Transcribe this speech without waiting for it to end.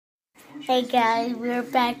Hey guys, we're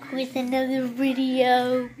back with another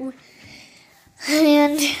video,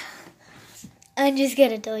 and I'm just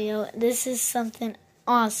gonna tell you, this is something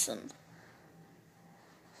awesome.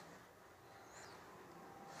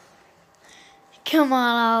 Come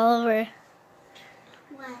on, Oliver.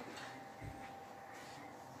 What?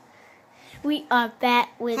 We are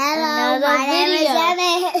back with Hello, another my video.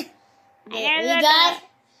 name is Emmett. We got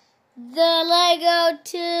the Lego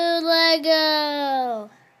 2 Lego.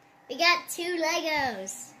 We got 2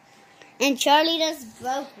 Legos. And Charlie just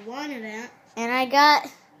broke one of them. And I got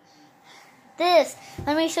this.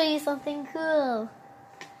 Let me show you something cool.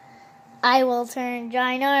 I will turn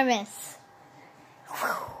ginormous.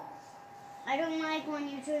 I don't like when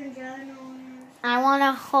you turn ginormous. I want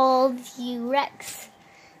to hold you, Rex.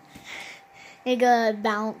 You go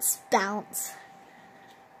bounce, bounce.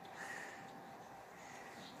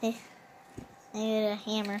 I need a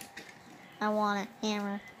hammer. I want a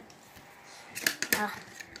hammer.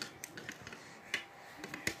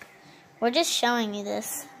 We're just showing you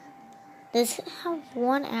this. Does it have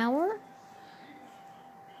 1 hour?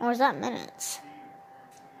 Or is that minutes?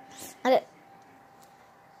 Okay.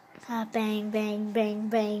 Bang, bang, bang,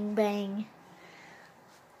 bang, bang.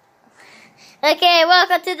 Okay,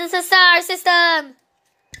 welcome to the star system.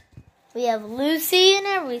 We have Lucy and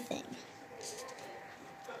everything.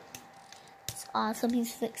 It's awesome.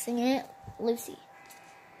 He's fixing it. Lucy.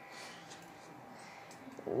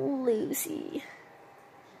 Lucy.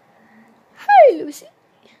 Hi, Lucy.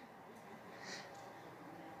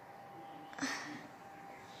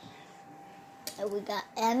 And we got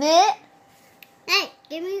Emmett. Hey,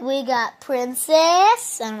 give me. We got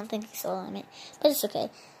Princess. I don't think he saw Emmett, but it's okay.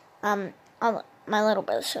 My little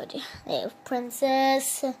brother showed you. They have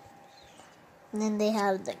Princess, and then they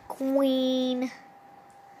have the Queen.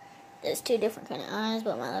 There's 2 different kind of eyes,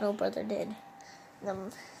 but my little brother did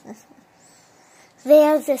them. They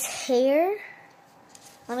have this hair.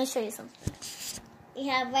 Let me show you something. We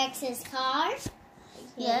have Rex's car. Right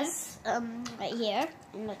Yes, right here.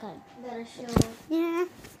 And look, I gotta show. yeah.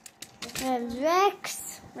 There's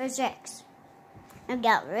Rex. Where's Rex? I've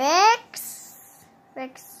got Rex.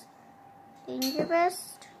 Rex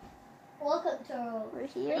Dangerous. Welcome to We're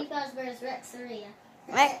here. because where's Rexaria?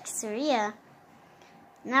 Rexaria.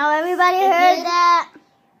 Now everybody heard that.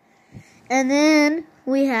 And then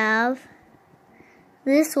we have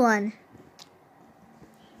this one.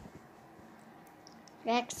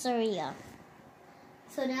 Rexaria.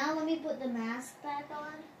 So now let me put the mask back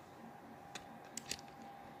on.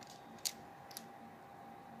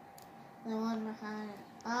 The one behind it.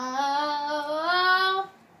 Oh!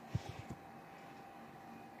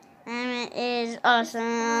 Emmett is awesome.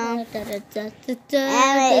 Emmett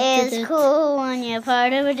is cool when you're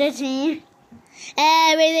part of the team.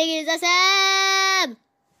 Everything is awesome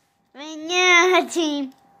when you're a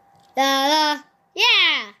team. Da-da.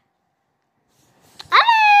 Yeah!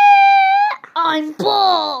 I'm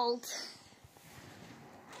bald.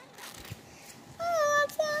 Oh,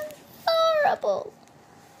 that sounds horrible.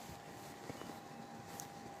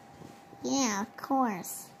 Yeah, of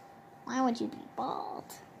course. Why would you be bald?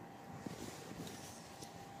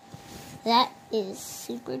 That is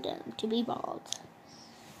super dumb to be bald.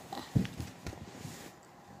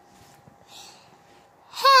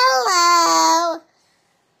 Hello.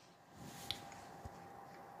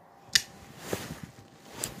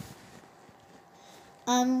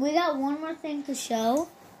 We got one more thing to show.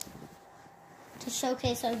 To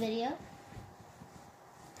showcase our video.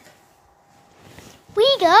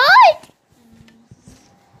 We got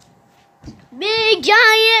big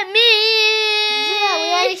giant meat. Yeah, we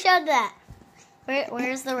already showed that.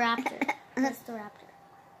 Where's the raptor? Where's the raptor?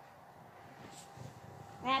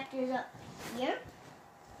 Raptor's up here.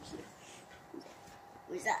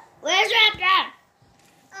 Where's that? Where's Raptor?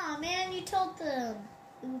 Oh man, you told them.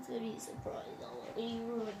 It was a really surprise already. You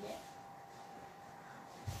ruined it.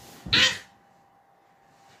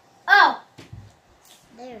 Ah! Oh!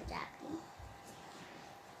 There's Raptor.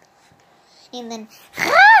 And then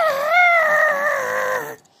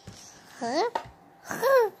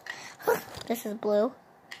this is blue.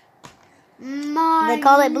 They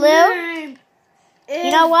call it blue.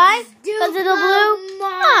 You know why? Because of the blue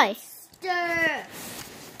eyes.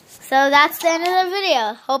 So that's the end of the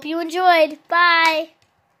video. Hope you enjoyed. Bye.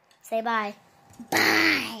 Say bye.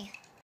 Bye.